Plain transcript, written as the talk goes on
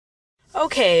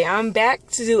Okay, I'm back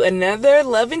to do another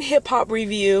Love and Hip Hop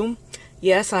review.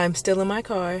 Yes, I'm still in my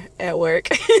car at work.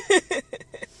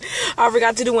 I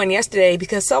forgot to do one yesterday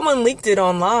because someone leaked it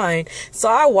online. So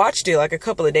I watched it like a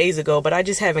couple of days ago, but I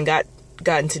just haven't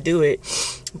gotten to do it.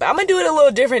 But I'm going to do it a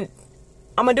little different.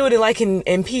 I'm going to do it like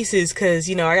in pieces because,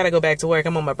 you know, I got to go back to work.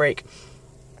 I'm on my break.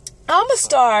 I'm going to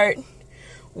start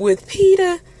with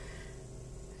Mr.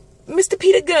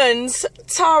 Peter Gunz,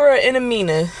 Tara, and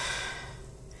Amina.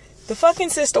 The fucking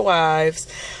sister wives.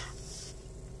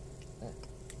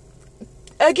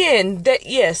 Again,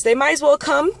 yes, they might as well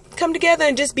come together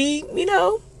and just be, you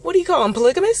know, what do you call them?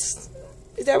 Polygamous?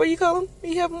 Is that what you call them?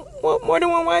 You have more than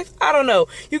one wife? I don't know.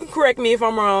 You can correct me if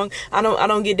I'm wrong. I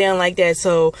don't get down like that.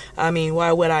 So, I mean,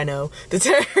 why would I know the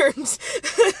terms?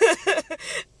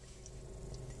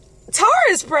 Tara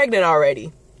is pregnant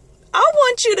already. I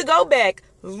want you to go back.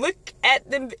 Look at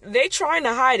them. They trying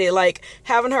to hide it, like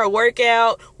having her work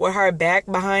out with her back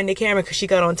behind the camera because she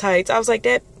got on tights. I was like,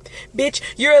 that bitch,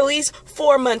 you're at least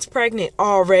 4 months pregnant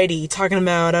already. Talking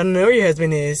about, I don't know where your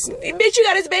husband is. Bitch, you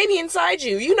got his baby inside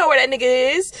you. You know where that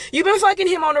nigga is. You've been fucking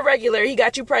him on a regular. He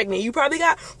got you pregnant. You probably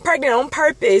got pregnant on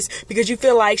purpose because you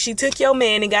feel like she took your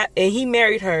man and he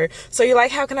married her. So you're like,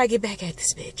 how can I get back at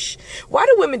this bitch? Why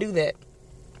do women do that?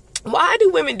 Why do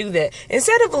women do that?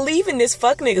 Instead of leaving this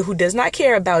fuck nigga who does not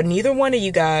care about neither one of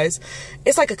you guys,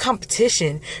 it's like a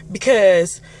competition.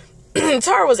 Because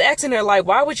Tara was asking her, like,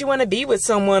 why would you want to be with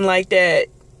someone like that?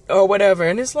 Or whatever.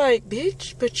 And it's like,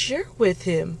 bitch, but you're with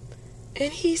him.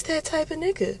 And he's that type of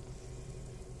nigga.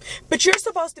 But you're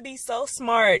supposed to be so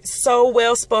smart, so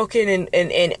well-spoken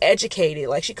and educated.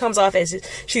 Like, she comes off as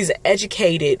she's an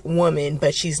educated woman,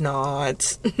 but she's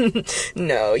not.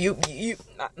 No, you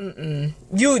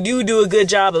do a good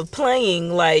job of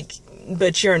playing, like,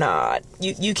 but you're not.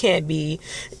 You can't be.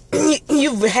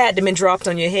 You've had to been dropped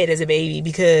on your head as a baby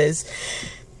because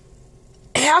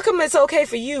how come it's okay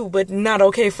for you, but not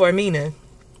okay for Amina?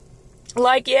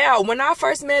 Like, yeah, when I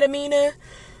first met Amina,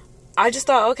 I just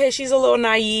thought, okay, she's a little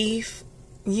naive,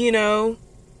 you know.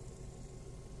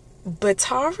 But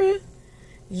Tara,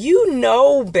 you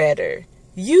know better.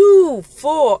 You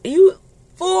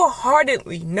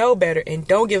full-heartedly know better and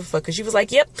don't give a fuck. Because she was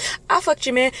like, yep, I fucked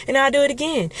your man and I'll do it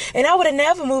again. And I would have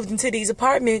never moved into these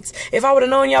apartments if I would have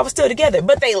known y'all was still together.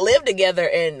 But they live together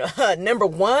and number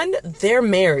one, they're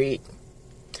married.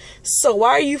 So why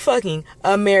are you fucking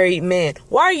a married man?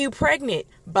 Why are you pregnant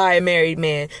by a married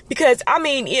man? Because, I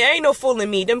mean, it ain't no fooling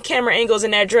me. Them camera angles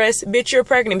in that dress, bitch, you're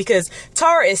pregnant. Because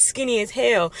Tara is skinny as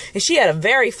hell. And she had a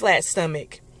very flat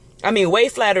stomach. I mean, way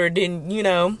flatter than, you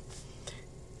know.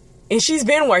 And she's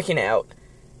been working out.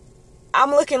 I'm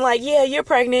looking like, yeah, you're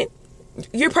pregnant.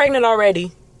 You're pregnant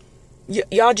already.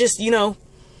 Y'all just, you know,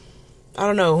 I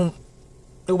don't know,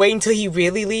 wait until he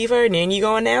really leave her and then you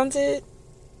go announce it.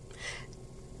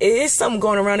 It is something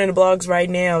going around in the blogs right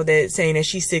now that's saying that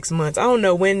she's 6 months. I don't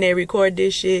know when they record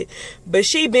this shit, but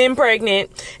she been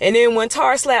pregnant. And then when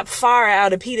Tara slapped fire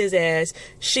out of Peter's ass,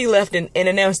 she left and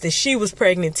announced that she was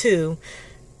pregnant too.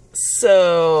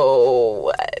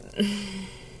 So,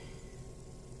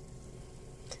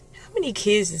 how many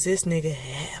kids does this nigga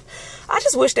have? I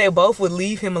just wish they both would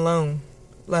leave him alone.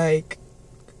 Like,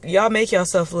 y'all make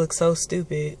yourself look so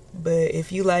stupid. But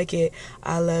if you like it,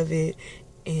 I love it.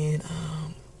 And,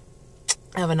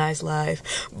 have a nice life.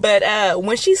 But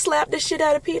when she slapped the shit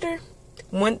out of Peter,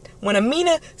 when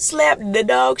Amina slapped the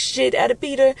dog shit out of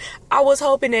Peter, I was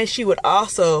hoping that she would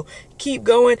also keep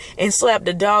going and slap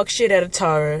the dog shit out of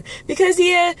Tara. Because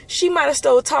yeah, she might have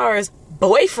stole Tara's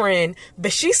boyfriend,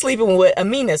 but she's sleeping with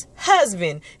Amina's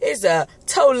husband. It's a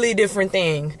totally different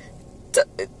thing.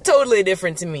 Totally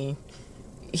different to me.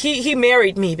 He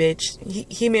married me, bitch.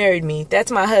 He married me.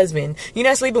 That's my husband. You're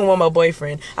not sleeping with my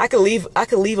boyfriend. I could leave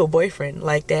a boyfriend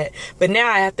like that. But now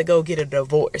I have to go get a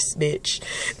divorce, bitch.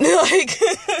 Like,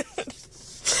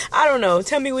 I don't know.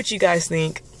 Tell me what you guys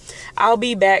think. I'll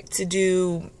be back to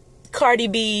do Cardi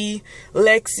B,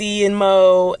 Lexi, and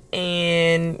Mo,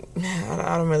 and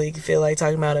I don't really feel like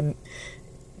talking about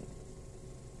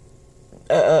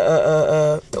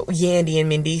Yandy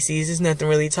and Mendices. There's nothing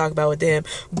really to talk about with them.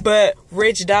 But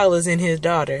Rich Dollaz and his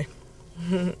daughter.